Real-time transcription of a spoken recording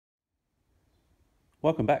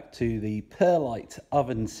Welcome back to the Perlite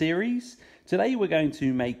oven series. Today we're going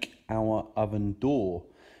to make our oven door.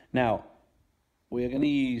 Now we are going to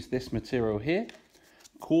use this material here,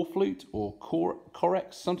 Corflute or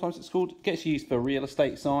Corex, sometimes it's called. It gets used for real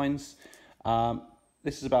estate signs.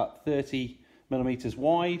 This is about 30 millimeters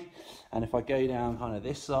wide, and if I go down kind of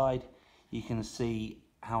this side, you can see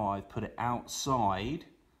how I've put it outside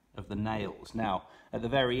of the nails. Now at the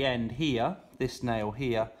very end here, this nail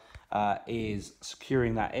here is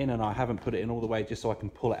securing that in, and I haven't put it in all the way just so I can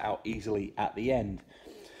pull it out easily at the end.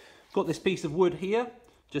 Got this piece of wood here,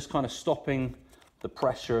 just kind of stopping the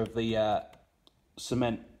pressure of the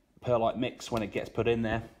cement perlite mix when it gets put in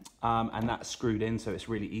there, and that's screwed in so it's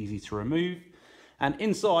really easy to remove. And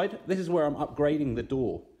inside, this is where I'm upgrading the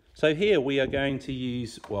door. So here we are going to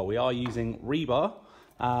use, well, we are using rebar,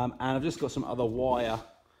 and I've just got some other wire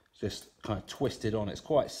just kind of twisted on. It's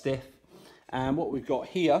quite stiff. And what we've got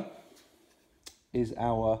here is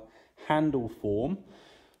our handle form.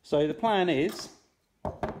 So the plan is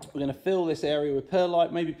we're going to fill this area with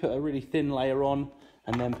perlite, maybe put a really thin layer on,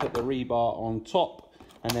 and then put the rebar on top,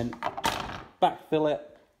 and then backfill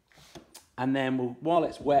it. And then while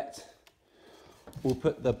it's wet, we'll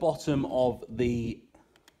put the bottom of the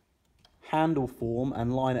handle form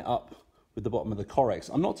and line it up with the bottom of the Corex.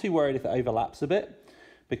 I'm not too worried if it overlaps a bit,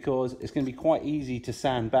 because it's going to be quite easy to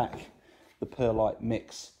sand back the perlite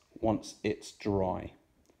mix once it's dry.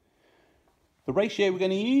 The ratio we're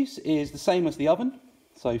going to use is the same as the oven,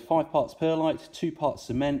 so 5 parts perlite, 2 parts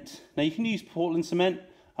cement. Now you can use Portland cement,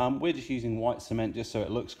 we're just using white cement just so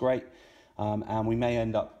it looks great, and we may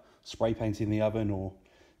end up spray painting the oven or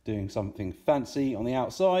doing something fancy on the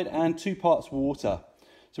outside. And 2 parts water.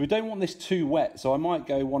 So we don't want this too wet, so I might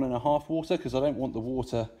go 1.5 water, because I don't want the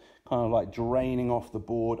water kind of like draining off the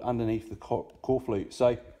board underneath the Corflute.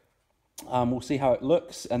 So we'll see how it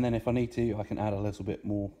looks, and then if I need to, I can add a little bit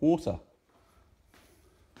more water.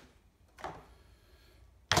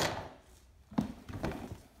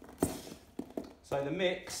 So the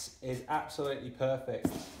mix is absolutely perfect.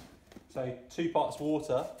 So 2 parts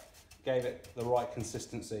water gave it the right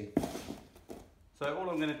consistency. So all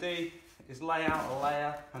I'm going to do is lay out a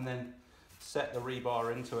layer and then set the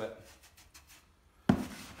rebar into it.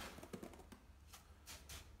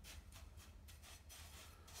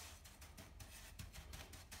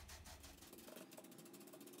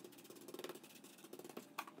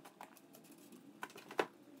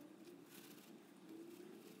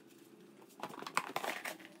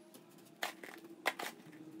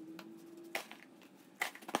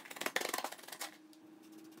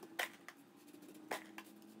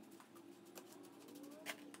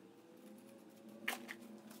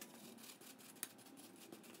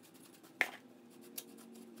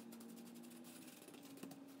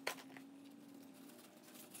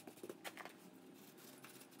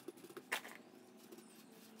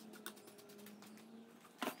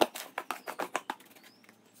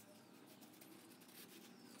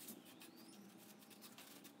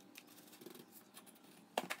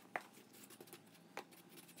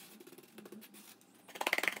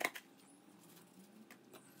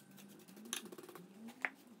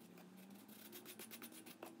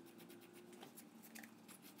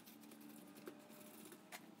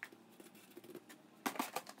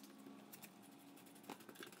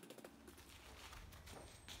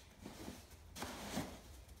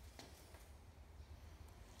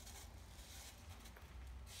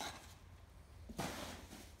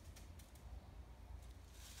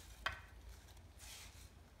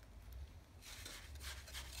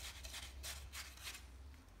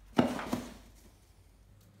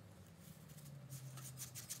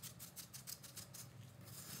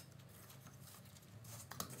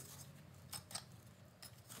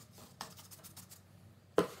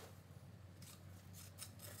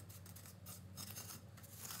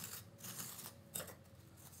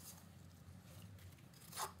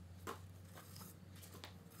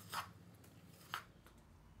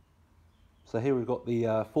 So here we've got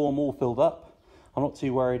the form all filled up. I'm not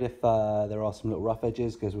too worried if there are some little rough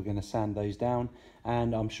edges, because we're going to sand those down.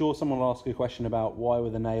 And I'm sure someone will ask a question about why were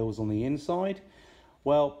the nails on the inside.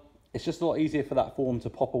 Well, it's just a lot easier for that form to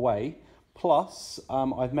pop away. Plus,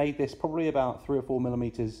 I've made this probably about 3 or 4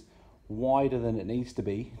 millimeters wider than it needs to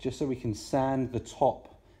be, just so we can sand the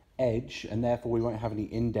top edge, and therefore we won't have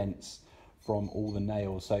any indents from all the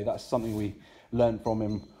nails. So that's something we learned from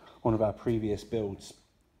in one of our previous builds.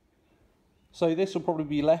 So this will probably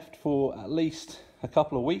be left for at least a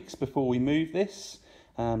couple of weeks before we move this.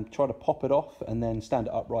 Try to pop it off and then stand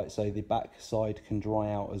it upright so the back side can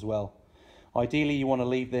dry out as well. Ideally you want to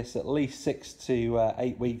leave this at least 6 to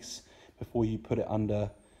 8 weeks before you put it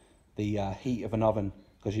under the heat of an oven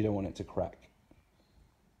because you don't want it to crack.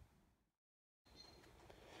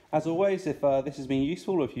 As always, if this has been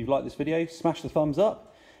useful or if you've liked this video, smash the thumbs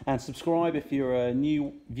up and subscribe if you're a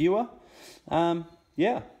new viewer.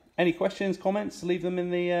 Yeah, any questions, comments, leave them in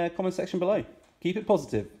the comment section below. Keep it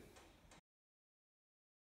positive.